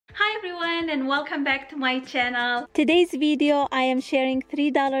friend, and welcome back to my channel. Today's video I am sharing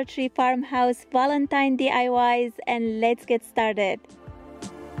 $3 tree farmhouse Valentine DIYs, and let's get started.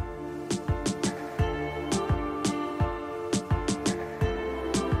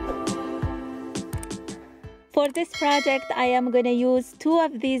 For this project, I am gonna use 2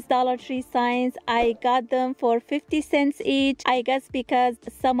 of these Dollar Tree signs. I got them for 50 cents each, I guess because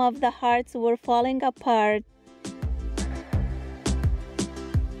some of the hearts were falling apart.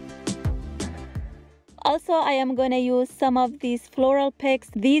 Also, I am gonna use some of these floral picks.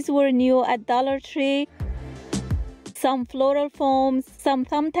 These were new at Dollar Tree. Some floral foams, some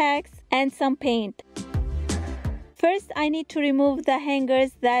thumbtacks, and some paint. First, I need to remove the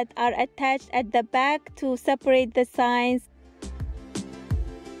hangers that are attached at the back to separate the signs.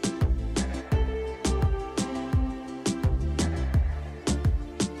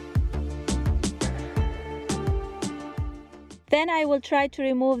 Then I will try to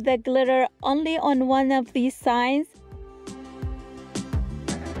remove the glitter only on one of these signs.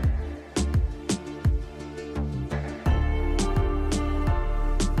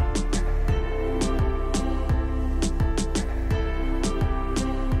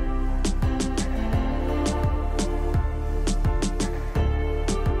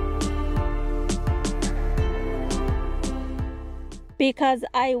 Because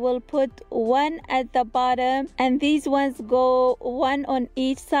I will put one at the bottom, and these ones go one on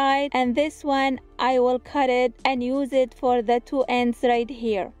each side, and this one I will cut it and use it for the 2 ends right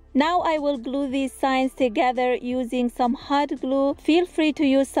here. Now I will glue these signs together using some hot glue. Feel free to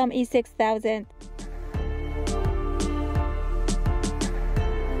use some E6000.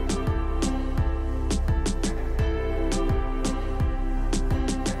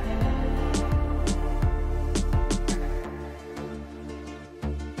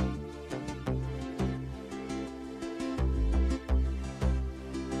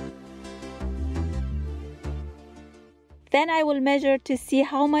 Then I will measure to see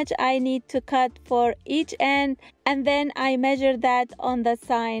how much I need to cut for each end, and then I measure that on the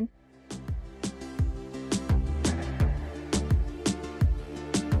sign.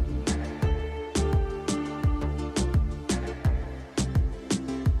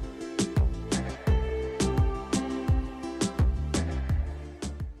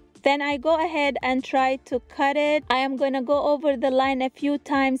 Then I go ahead and try to cut it. I am going to go over the line a few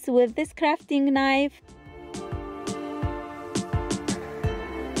times with this crafting knife.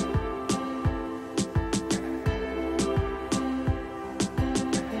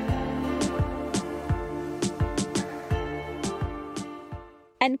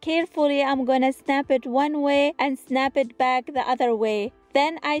 And carefully I'm gonna snap it one way and snap it back the other way.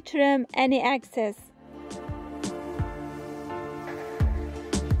 Then I trim any excess.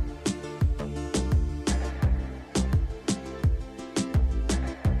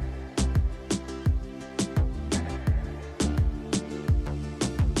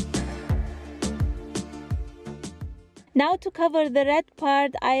 Now to cover the red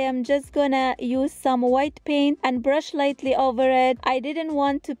part, I am just gonna use some white paint and brush lightly over it. I didn't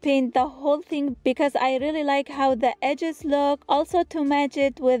want to paint the whole thing because I really like how the edges look, also to match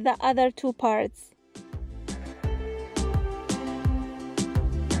it with the other 2 parts.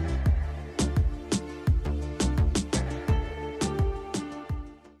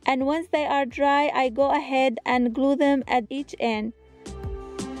 And once they are dry, I go ahead and glue them at each end.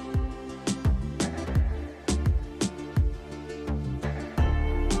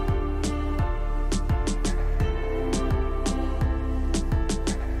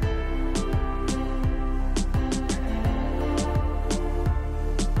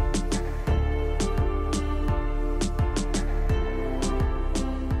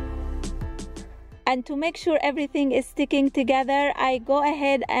 And to make sure everything is sticking together, I go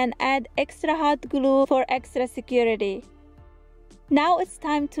ahead and add extra hot glue for extra security. Now it's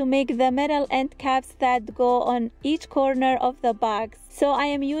time to make the metal end caps that go on each corner of the box. So I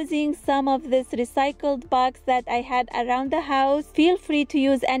am using some of this recycled box that I had around the house. Feel free to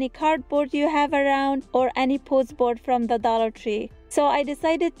use any cardboard you have around or any postboard from the Dollar Tree. So I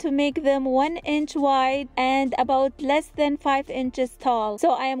decided to make them 1 inch wide and about less than 5 inches tall.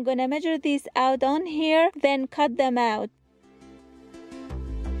 So I am gonna measure these out on here, then cut them out.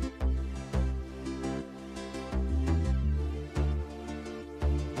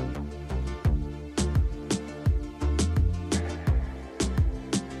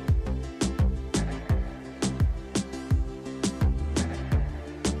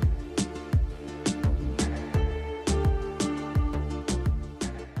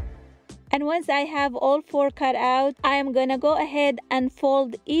 And once I have all 4 cut out, I am gonna go ahead and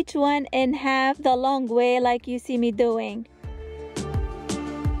fold each one in half the long way like you see me doing.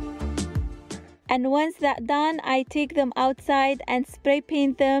 And once that's done, I take them outside and spray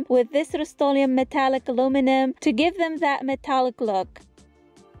paint them with this Rust-Oleum metallic aluminum to give them that metallic look.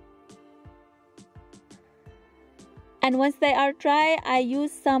 And once they are dry, I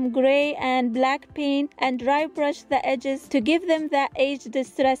use some gray and black paint and dry brush the edges to give them that age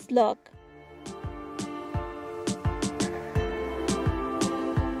distressed look.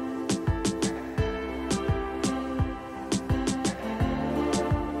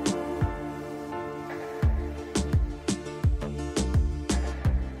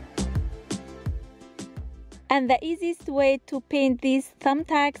 And the easiest way to paint these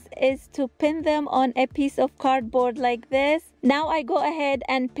thumbtacks is to pin them on a piece of cardboard like this. Now I go ahead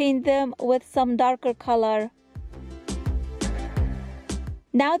and paint them with some darker color.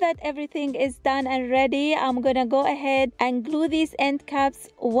 Now that everything is done and ready, I'm gonna go ahead and glue these end caps,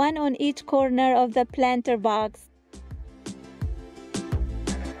 one on each corner of the planter box.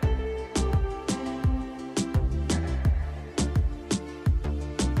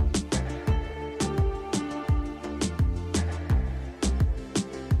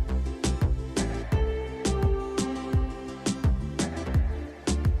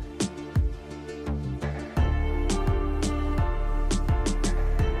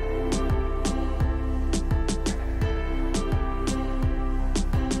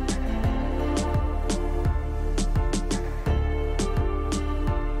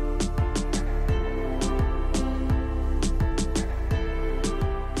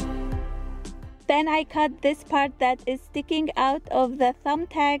 Then I cut this part that is sticking out of the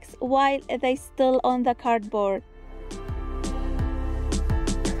thumbtacks while they're still on the cardboard.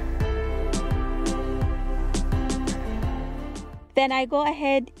 Then I go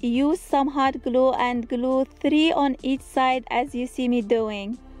ahead, use some hot glue and glue 3 on each side as you see me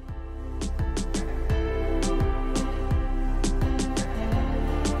doing.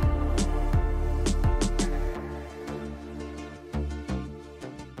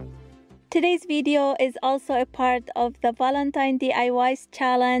 Today's video is also a part of the Valentine DIYs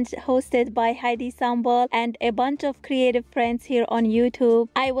challenge hosted by Heidi and a bunch of creative friends here on YouTube.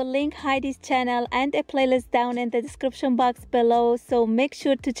 I will link Heidi's channel and a playlist down in the description box below, so make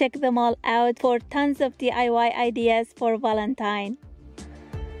sure to check them all out for tons of DIY ideas for Valentine.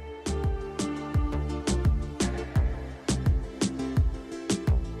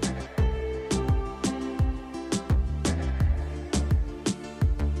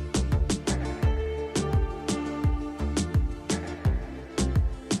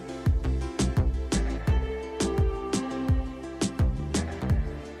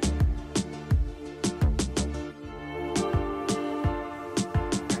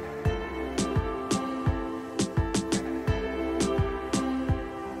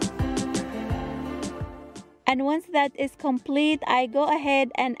 And once that is complete, I go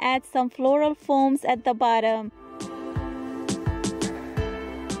ahead and add some floral foams at the bottom.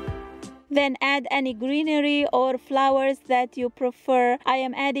 Then add any greenery or flowers that you prefer. I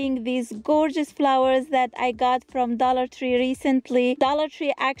am adding these gorgeous flowers that I got from Dollar Tree recently. Dollar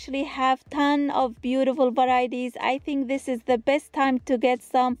Tree actually have ton of beautiful varieties. I think this is the best time to get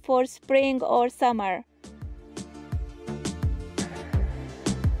some for spring or summer.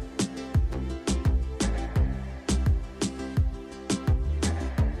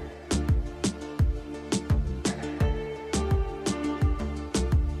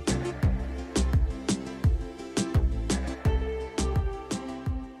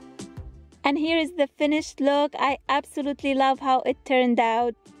 And here is the finished look. I absolutely love how it turned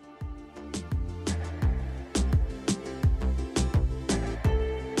out.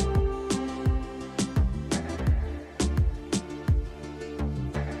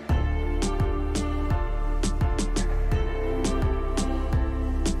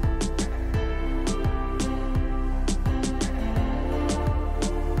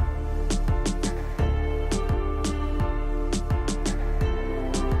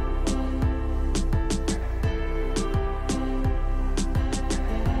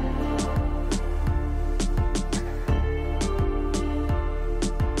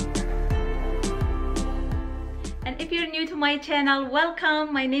 If you're new to my channel,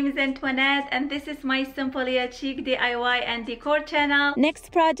 welcome. My name is Antoinette and this is my Simple Yet Chic DIY and Decor channel.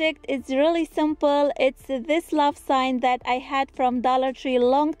 Next project is really simple. It's this love sign that I had from Dollar Tree a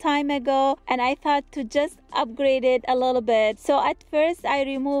long time ago, and I thought to just upgrade it a little bit. So at first I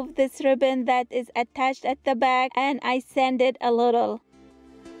removed this ribbon that is attached at the back and I sand it a little.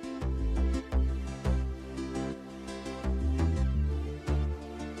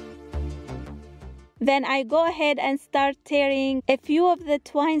 Then I go ahead and start tearing a few of the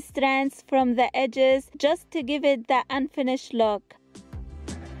twine strands from the edges just to give it that unfinished look.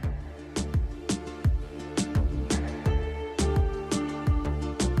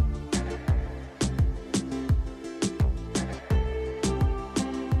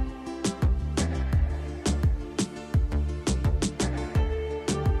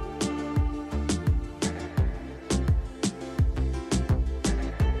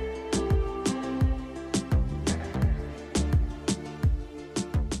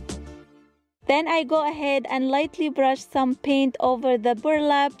 Then I go ahead and lightly brush some paint over the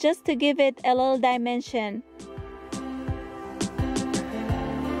burlap just to give it a little dimension.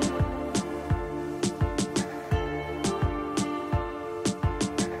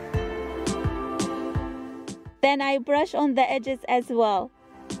 Then I brush on the edges as well.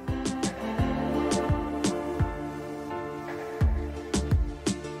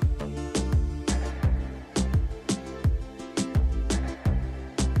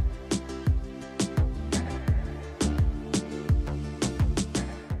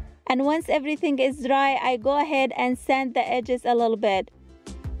 And once everything is dry, I go ahead and sand the edges a little bit.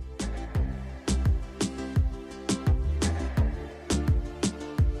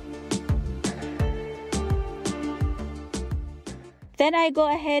 Then I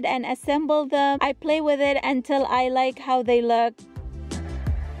go ahead and assemble them. I play with it until I like how they look.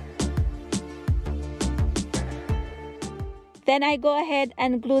 Then I go ahead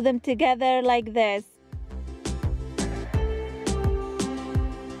and glue them together like this.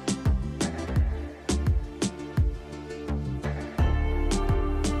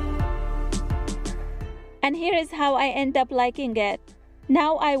 And here is how I end up liking it.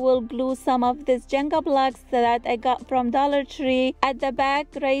 Now I will glue some of these Jenga blocks that I got from Dollar Tree at the back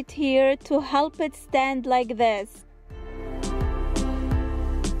right here to help it stand like this.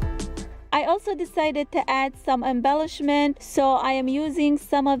 I also decided to add some embellishment, so I am using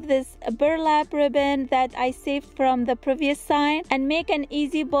some of this burlap ribbon that I saved from the previous sign and make an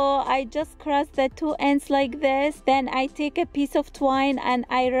easy bow. I just cross the two ends like this, then I take a piece of twine and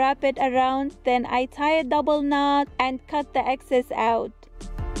I wrap it around, then I tie a double knot and cut the excess out.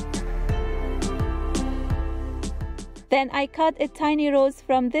 Then I cut a tiny rose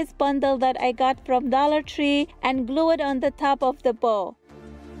from this bundle that I got from Dollar Tree and glue it on the top of the bow.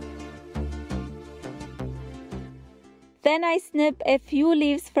 Then I snip a few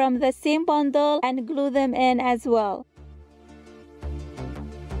leaves from the same bundle and glue them in as well.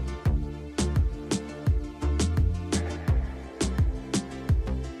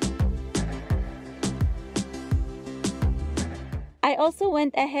 I also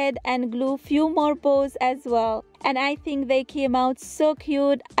went ahead and glue few more bows as well, and I think they came out so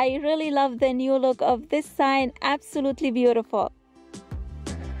cute. I really love the new look of this sign, absolutely beautiful.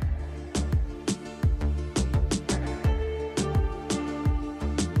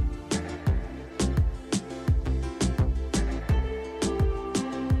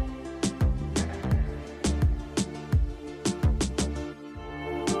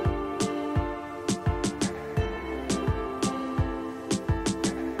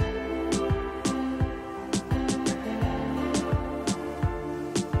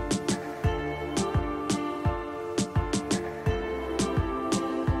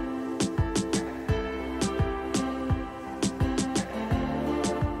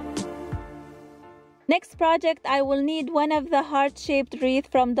 Next project, I will need one of the heart-shaped wreath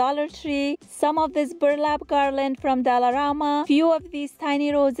from Dollar Tree, some of this burlap garland from Dollarama, few of these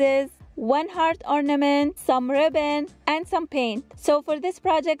tiny roses, one heart ornament, some ribbon, and some paint. So for this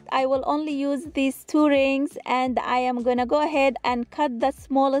project, I will only use these two rings, and I am gonna go ahead and cut the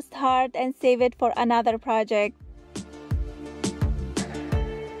smallest heart and save it for another project.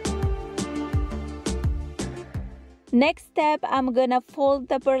 Next step, I'm gonna fold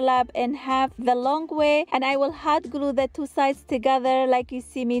the burlap in half the long way, and I will hot glue the two sides together like you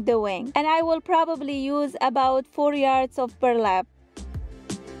see me doing. And I will probably use about 4 yards of burlap.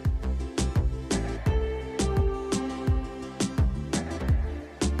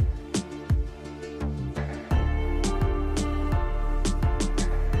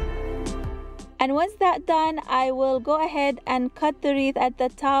 And once that's done, I will go ahead and cut the wreath at the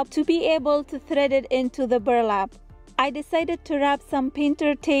top to be able to thread it into the burlap. I decided to wrap some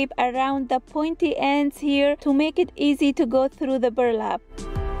painter tape around the pointy ends here to make it easy to go through the burlap.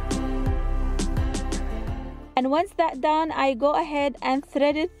 And once that's done, I go ahead and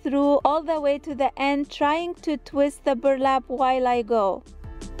thread it through all the way to the end, trying to twist the burlap while I go.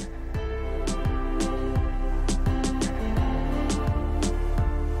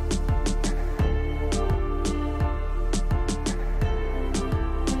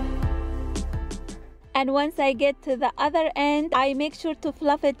 And once I get to the other end, I make sure to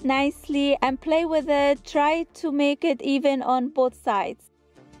fluff it nicely and play with it, try to make it even on both sides.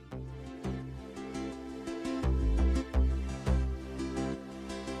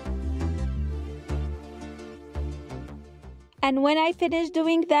 And when I finish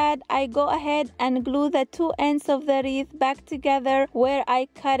doing that, I go ahead and glue the two ends of the wreath back together where I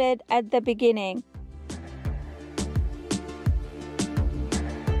cut it at the beginning.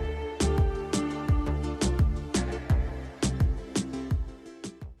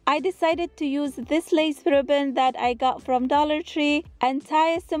 I decided to use this lace ribbon that I got from Dollar Tree and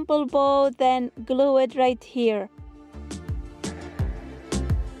tie a simple bow, then glue it right here.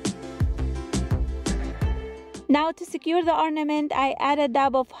 Now to secure the ornament, I add a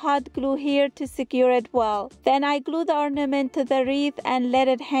dab of hot glue here to secure it well. Then I glue the ornament to the wreath and let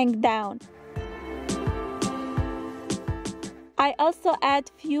it hang down. I also add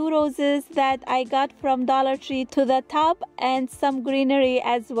few roses that I got from Dollar Tree to the top and some greenery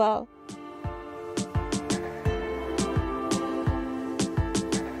as well.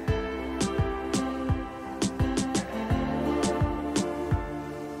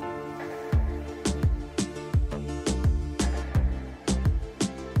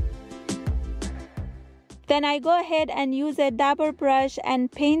 Then I go ahead and use a dabber brush and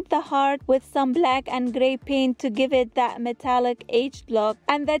paint the heart with some black and gray paint to give it that metallic aged look.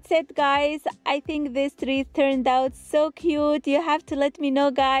 And that's it, guys. I think this wreath turned out so cute. You have to let me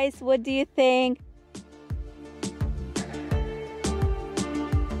know, guys, what do you think?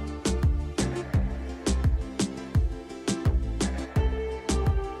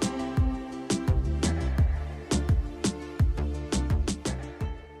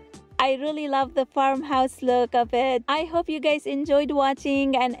 I really love the farmhouse look of it. I hope you guys enjoyed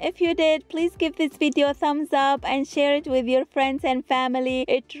watching, and if you did, please give this video a thumbs up and share it with your friends and family.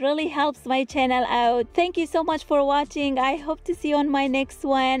 It really helps my channel out. Thank you so much for watching. I hope to see you on my next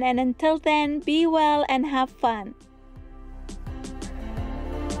one, and until then, be well and have fun.